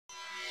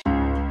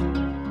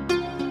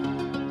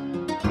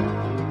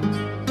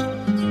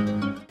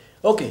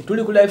Okay,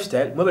 tuli ku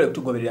lifestyle mwebale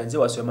kutugoberera nze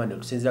wasomande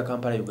tusinzira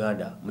Kampala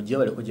Uganda mujje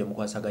bale kuje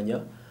mukwasaganya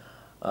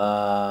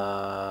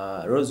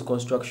Rose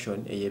Construction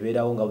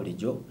eyeberawo nga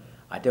bulijjo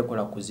ate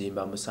kola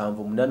kuzimba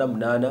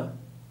 788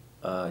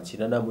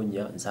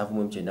 kinanamunya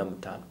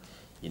 795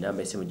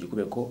 inamba esimu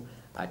gikubeko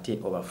ate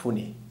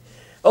obafune.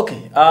 Okay,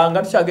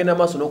 nga tukyagenda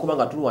maaso n'okuba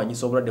nga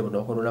tulwanyisa obulwadde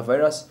buno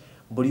coronavirus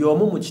buli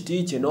omu mu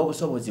kiti kye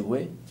n'obusobozi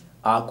bwe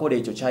akola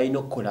ekyo kyalina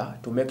okukola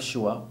to make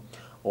sure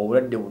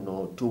obulwadde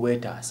buno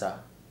tubwetaasa.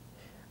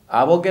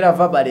 Abogera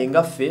verbally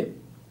ngaffe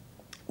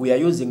we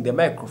are using the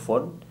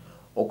microphone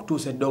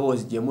okutuusa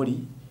eddoboozi gye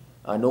muli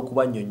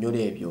n'okubannyonnyola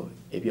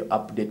ebyo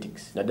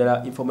updatings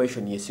naddala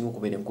information yesinga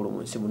okubeera enkulu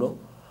mu nsi muno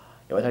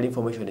ebatali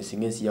information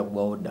esinga ensi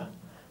yakugwawo dda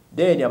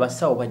then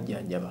abasawo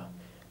bajjanjaba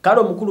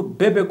kale omukulu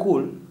Bebe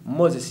Cool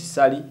Moses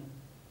Sali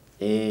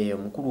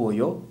omukulu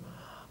oyo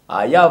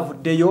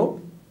yavuddeyo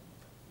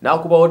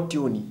n'akubawo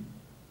tune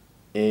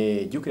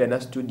jjukira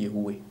na studio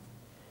huwe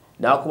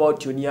n'akubawo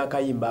tune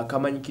y'akayimba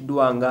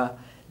akamanyikiddwa nga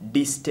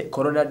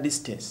corona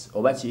distance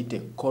oba kiyite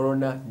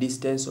corona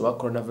distance oba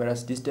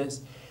coronavirus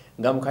distance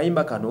nga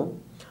mukayimba kano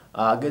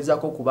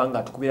agezaako okuba nga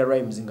atukubira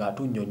rhymes nga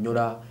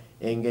atunnyonnyola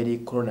engeri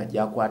corona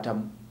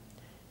gyakwatamu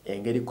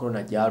engeri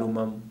corona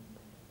gyalumamu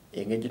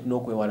engeri gyetulina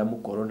okwewalamu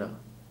corona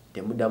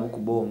temuddamu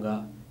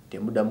kubonga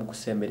temuddamu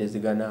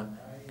kusemberezigana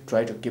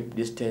try to keep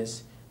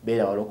distance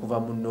beera wala okuva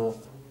muno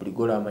buli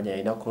golo amanya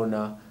alina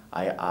corona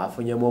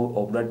afunyemu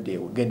obulwadde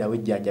ogenda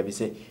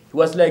wejjanjabise. He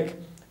was like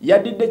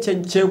yadidde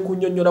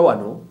kyenkunnyonnyola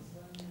wano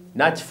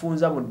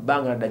n'akifunza mu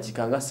bbanga la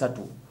dakiika nga 3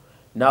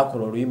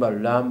 n'akola oluyimba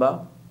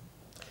lulamba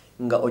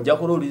nga ojja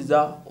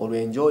kulowuliza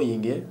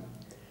olwenjoyinge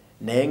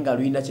naye nga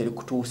lulina kye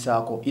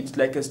likutuusaako. It's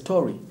like a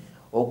story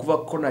okuva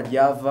corona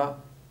gyava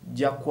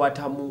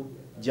gyakwatamu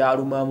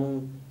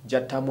gyalumamu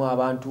gyattamu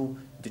abantu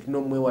byetulina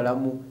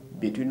omwewalamu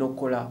byetulina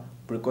okukola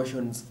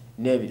precautions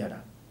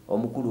n'ebirala.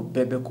 Omukulu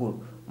Bebe Cool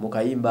mu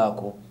kayimba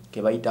ako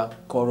ke bayita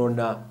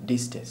corona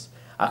distance.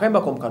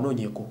 Akayimba ko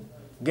mukanoonyeeko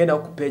genda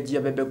ku page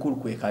ya Bebe Cool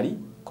kwekali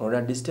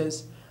corona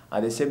distance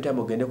at the same time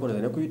ogende kola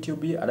ne ku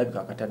YouTube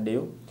alabika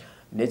akataddeyo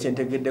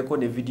nekyentegeddeko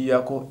ne video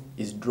yako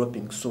is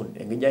dropping soon.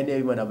 Engejja ne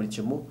ebima na buli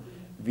kimu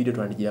video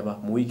twanijiraba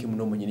mu wiki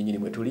muno munyinyini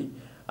mwetuli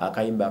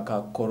akayimba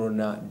ka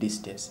corona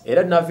distance.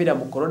 Era navira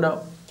mu corona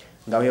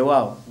nga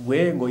weewaawo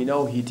gwe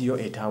ng'olinawo hit yo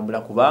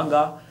etambula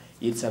kubanga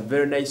it's a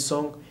very nice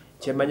song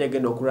kyemanya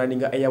egenda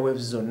okulaninga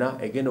airwaves zonna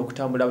egenda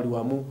okutambula buli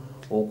wamu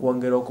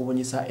okwongera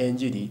okubunyisa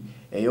enjiri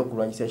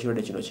ey'okulwanyisa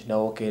ekirwadde kino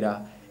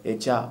kinawokera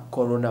ekya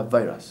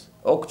coronavirus.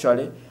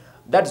 Actually,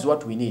 that is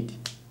what we need.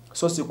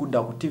 So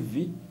sikudda ku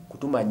TV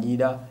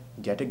kutumanyira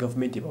nti ate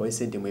government ebawe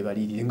sente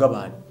mwebalirire nga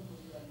baani.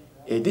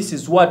 This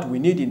is what we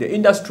need in the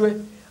industry.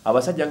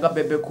 Abasajja nga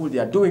Bebe Cool, they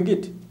are doing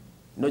it.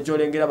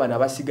 Nojolengera bana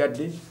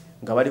basigadde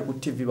nga bali ku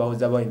TV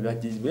bawoza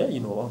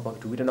bayimbajizibwe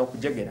bakitubita na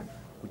kujegera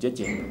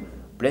kujejenga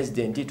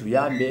president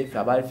tuyambe fe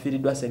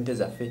abafiridwa sente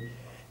zaffe.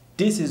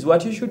 This is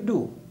what you should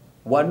do.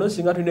 Wano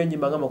singa tulina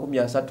ennyimba nga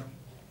 30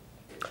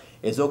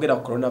 ezogera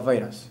ku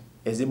coronavirus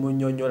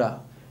ezimunnyonnyola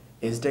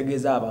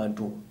ezitegeeza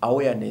abantu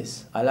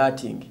awareness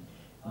alerting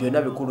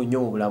byonna bikulu nnyo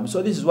mu bulamu.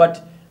 So this is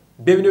what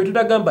bebino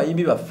byetutagamba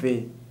yimbi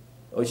baffe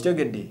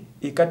okitegedde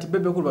ikati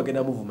Bebe Cool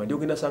bagenda muvuma ndi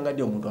ogenda sanga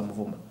ndi omuntu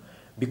amuvuma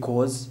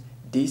because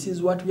this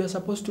is what we are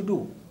supposed to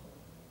do.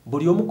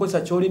 Buli omu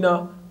kosa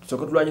kyolina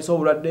tusoke tulwanyisa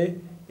obulwadde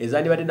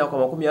ezandibadde ennaku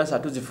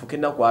 30 zifuuke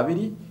ennaku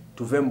 2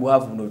 tuve mu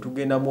bwavu buno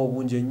tugendamu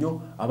obungi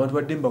ennyo abantu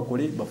badde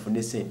mbakole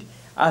bafune sente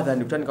other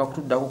than kutandika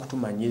kutuddako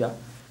kutumanyira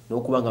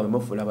n'okuba nga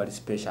bemufuula bali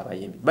special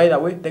abayimbi. By the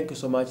way, thank you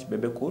so much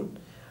Bebe Cool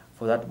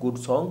for that good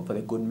song, for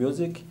the good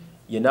music.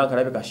 Yenna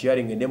akalabika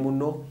sharing ende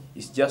muno.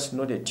 It's just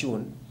not a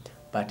tune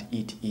but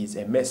it is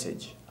a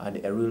message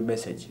and a real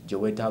message gye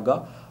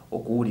weetaaga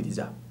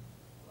okuwuliriza.